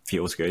 because it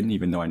feels good,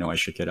 even though I know I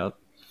should get up.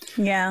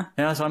 Yeah.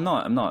 Yeah. So I'm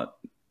not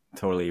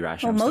totally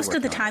rational. Well, most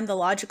of the time, the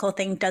logical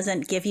thing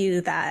doesn't give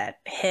you that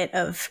hit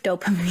of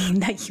dopamine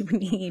that you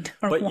need.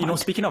 But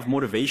speaking of not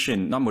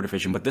motivation,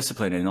 but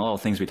discipline and all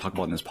the things we talk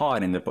about in this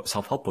pod and the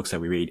self-help books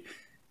that we read,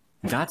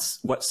 that's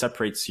what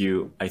separates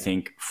you, I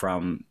think,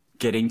 from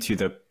getting to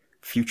the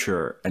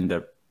future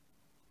and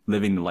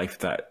living the life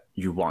that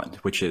you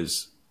want, which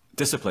is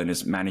discipline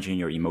is managing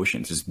your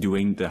emotions, is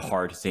doing the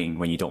hard thing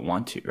when you don't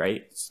want to,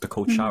 right? It's the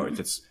cold showers,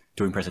 it's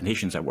doing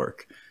presentations at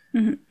work.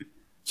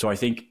 So I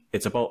think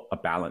it's about a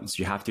balance.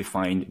 You have to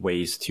find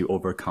ways to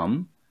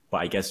overcome, but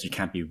I guess you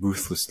can't be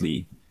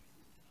ruthlessly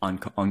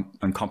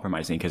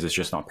uncompromising because it's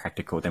just not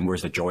practical. Then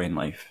where's the joy in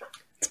life?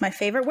 It's my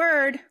favorite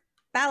word,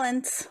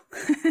 balance.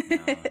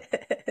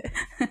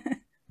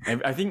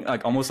 I think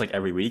like almost like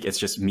every week, it's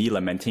just me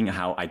lamenting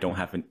how I don't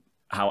have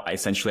I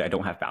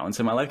don't have balance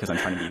in my life because I'm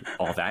trying to be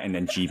all that. And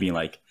then G being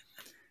like,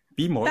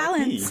 be more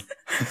balance.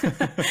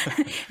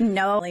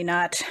 No, really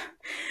not.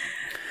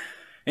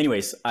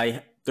 Anyways,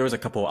 there was a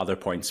couple other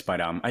points, but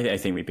I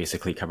think we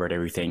basically covered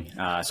everything.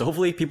 So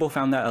hopefully people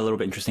found that a little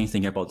bit interesting,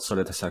 thinking about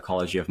sort of the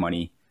psychology of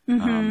money.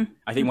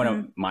 I think one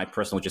of my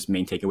personal just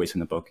main takeaways from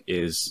the book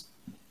is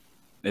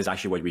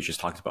actually what we just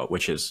talked about,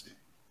 which is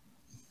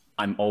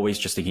I'm always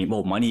just thinking,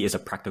 well, money is a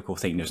practical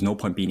thing. There's no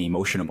point being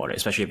emotional about it,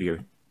 especially if you're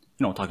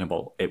talking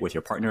about it with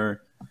your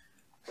partner.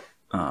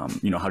 How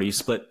do you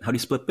split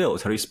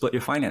bills? How do you split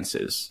your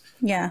finances?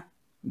 Yeah.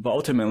 But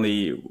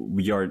ultimately,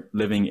 we are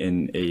living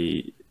in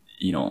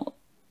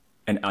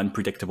an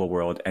unpredictable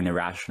world, an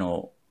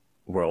irrational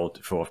world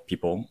for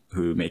people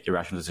who make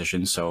irrational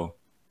decisions. So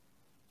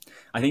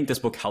I think this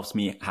book helps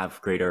me have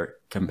greater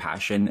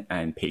compassion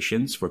and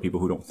patience for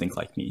people who don't think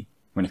like me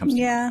when it comes to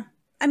money.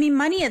 I mean,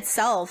 money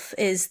itself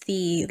is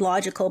the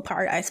logical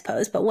part, I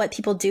suppose, but what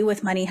people do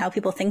with money, how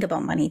people think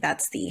about money,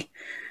 that's the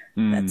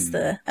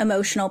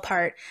emotional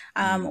part.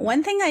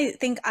 One thing I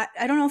think,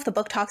 I don't know if the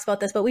book talks about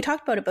this, but we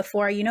talked about it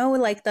before,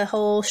 like the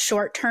whole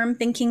short-term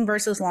thinking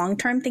versus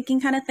long-term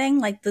thinking kind of thing,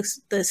 like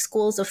the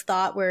schools of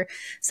thought where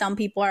some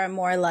people are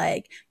more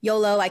like,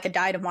 YOLO, I could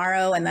die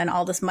tomorrow and then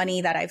all this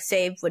money that I've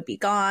saved would be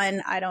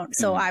gone.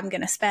 So I'm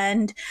going to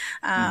spend,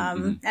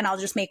 and I'll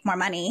just make more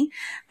money,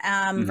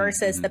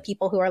 versus the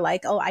people who are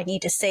like, oh, I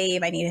need to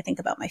save, I need to think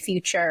about my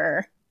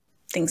future,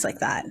 things like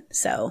that.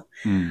 So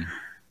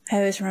I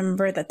always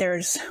remember that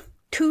there's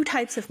two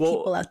types of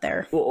people out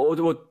there. Well,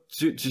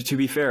 to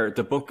be fair,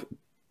 the book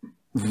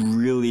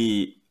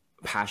really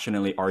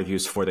passionately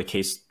argues for the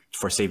case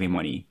for saving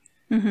money.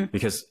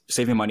 Because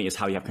saving money is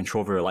how you have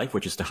control over your life,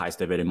 which is the highest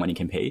dividend money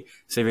can pay.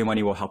 Saving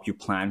money will help you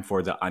plan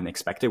for the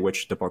unexpected,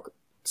 which the book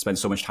spends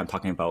so much time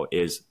talking about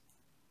is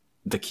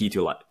the key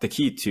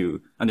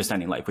to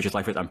understanding life, which is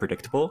life is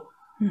unpredictable.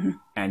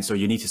 And so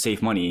you need to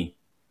save money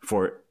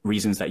for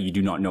reasons that you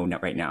do not know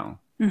right now.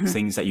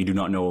 Things that you do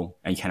not know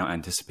and cannot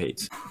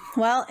anticipate.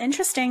 Well,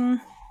 interesting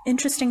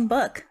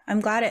book. I'm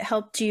glad it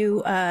helped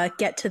you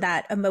get to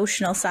that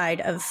emotional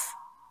side of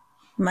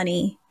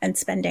money and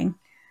spending.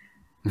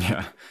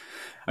 Yeah.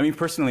 I mean,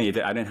 personally,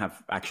 I didn't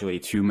have actually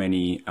too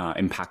many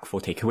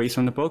impactful takeaways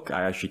from the book.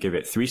 I actually give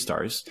it 3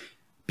 stars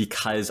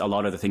because a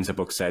lot of the things the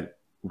book said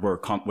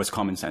was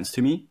common sense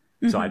to me.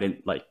 So I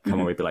didn't come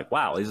away and be like,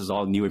 wow, this is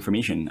all new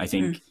information. I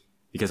think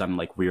because I'm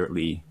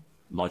weirdly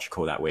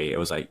logical that way, it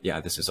was like,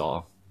 yeah, this is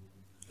all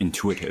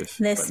intuitive.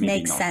 This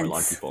makes sense for a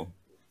lot of people.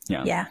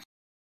 Yeah. Yeah.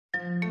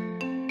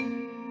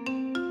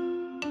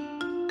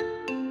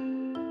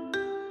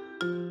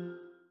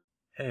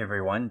 Hey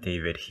everyone,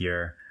 David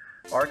here.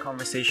 Our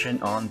conversation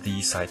on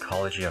the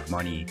psychology of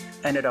money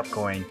ended up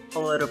going a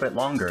little bit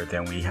longer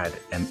than we had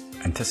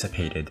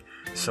anticipated.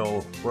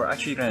 So we're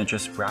actually going to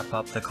just wrap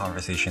up the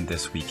conversation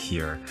this week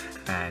here.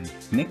 And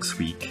next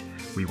week,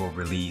 we will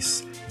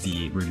release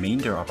the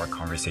remainder of our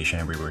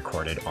conversation we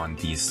recorded on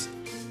these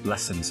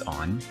lessons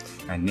on.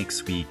 And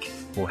next week,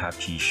 we'll have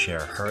G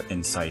share her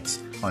insights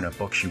on a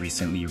book she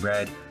recently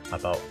read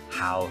about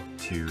how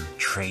to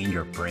train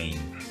your brain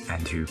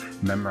and to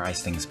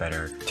memorize things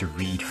better, to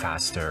read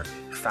faster.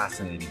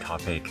 Fascinating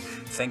topic.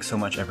 Thanks so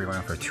much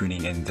everyone for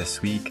tuning in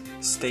this week.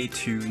 Stay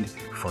tuned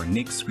for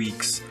next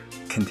week's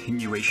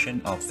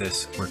continuation of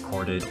this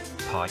recorded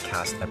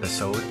podcast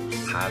episode.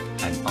 Have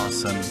an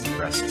awesome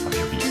rest of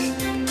your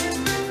week.